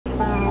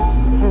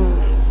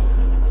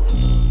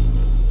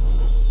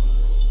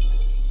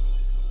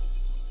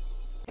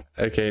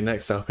Okay,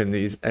 next up in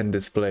these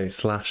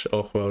nDisplay /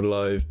 Off-World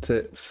Live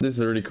tips. This is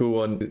a really cool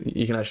one.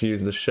 You can actually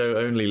use the show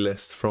only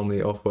list from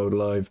the Off-World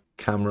Live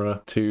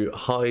camera to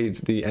hide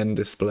the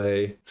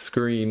nDisplay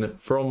screen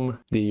from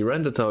the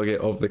render target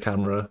of the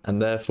camera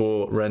and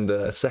therefore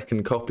render a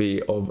second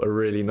copy of a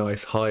really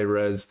nice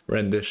high-res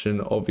rendition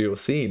of your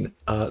scene.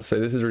 So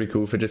this is really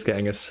cool for just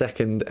getting a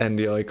second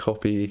NDI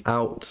copy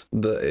out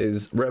that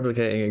is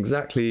replicating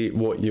exactly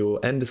what your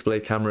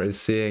nDisplay camera is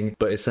seeing,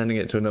 but is sending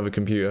it to another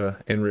computer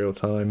in real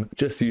time.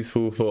 Just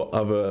useful for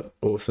other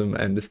awesome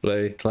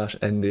nDisplay /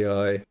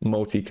 NDI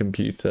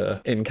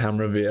multi-computer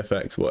in-camera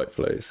VFX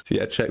workflows. So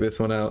yeah, check this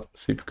one out.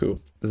 Super cool.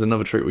 There's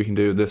another trick we can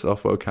do with this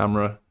off-world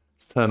camera.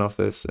 Let's turn off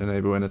this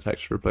enable inner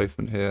texture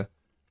replacement here.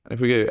 And if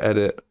we go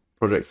edit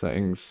project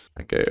settings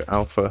and go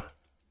alpha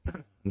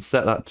and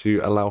set that to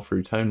allow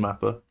through tone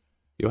mapper,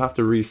 you'll have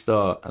to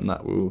restart and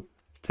that will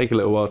take a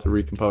little while to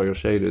recompile your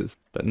shaders.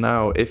 But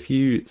now if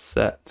you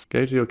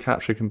go to your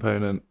capture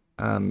component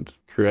and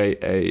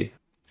create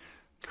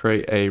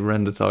a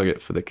render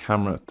target for the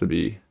camera to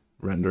be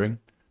rendering,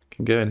 you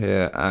can go in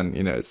here and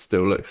it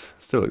still looks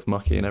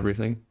mucky and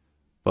everything.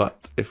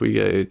 But if we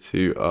go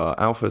to our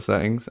alpha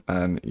settings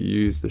and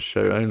use the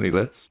show only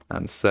list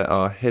and set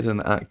our hidden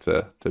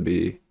actor to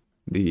be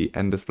the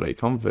nDisplay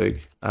config,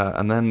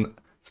 and then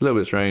it's a little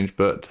bit strange,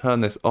 but turn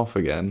this off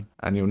again,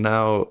 and you've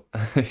now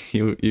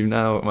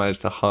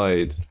managed to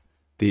hide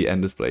the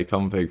nDisplay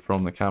config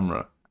from the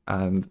camera.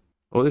 And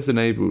what this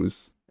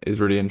enables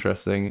is really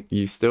interesting.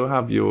 You still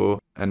have your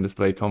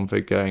nDisplay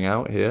config going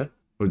out here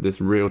with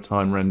this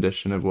real-time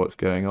rendition of what's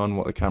going on,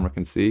 what the camera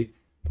can see.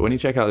 But when you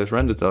check out this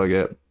render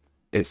target,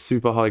 it's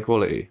super high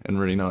quality and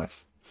really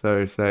nice.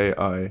 So say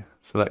I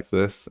select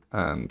this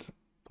and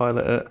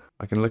pilot it,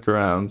 I can look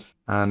around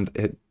and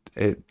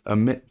it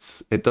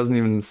emits, it doesn't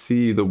even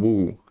see the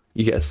wall.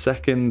 You get a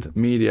second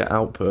media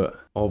output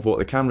of what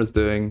the camera's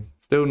doing,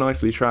 still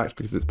nicely tracked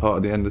because it's part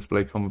of the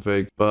nDisplay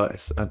config, but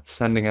it's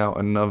sending out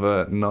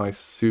another nice,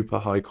 super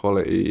high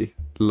quality,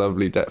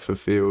 lovely depth of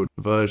field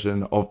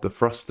version of the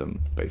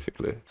frustum,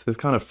 basically. So this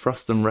kind of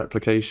frustum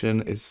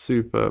replication is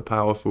super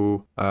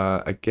powerful.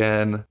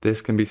 Again, this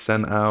can be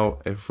sent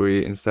out if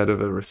we, instead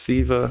of a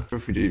receiver,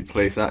 if we do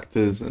place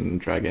actors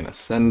and drag in a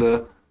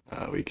sender,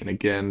 we can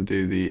again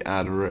do the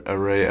add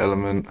array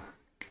element,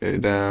 go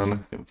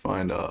down and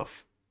find our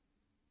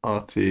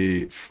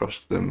RT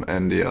frustum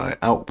NDI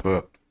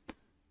output.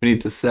 We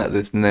need to set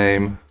this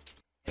name.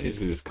 I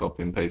usually just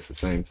copy and paste the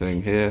same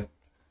thing here.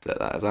 Set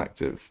that as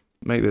active.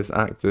 Make this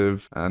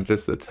active and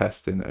just a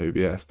test in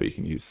OBS, but you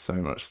can use so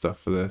much stuff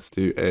for this.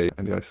 Do a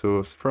NDI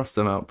source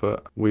frustum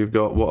output. We've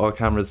got what our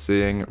camera's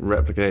seeing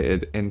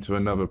replicated into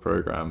another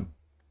program.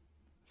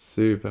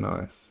 Super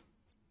nice.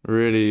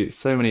 Really,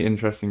 so many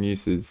interesting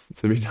uses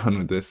to be done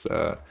with this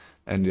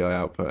NDI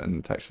output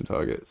and texture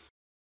targets.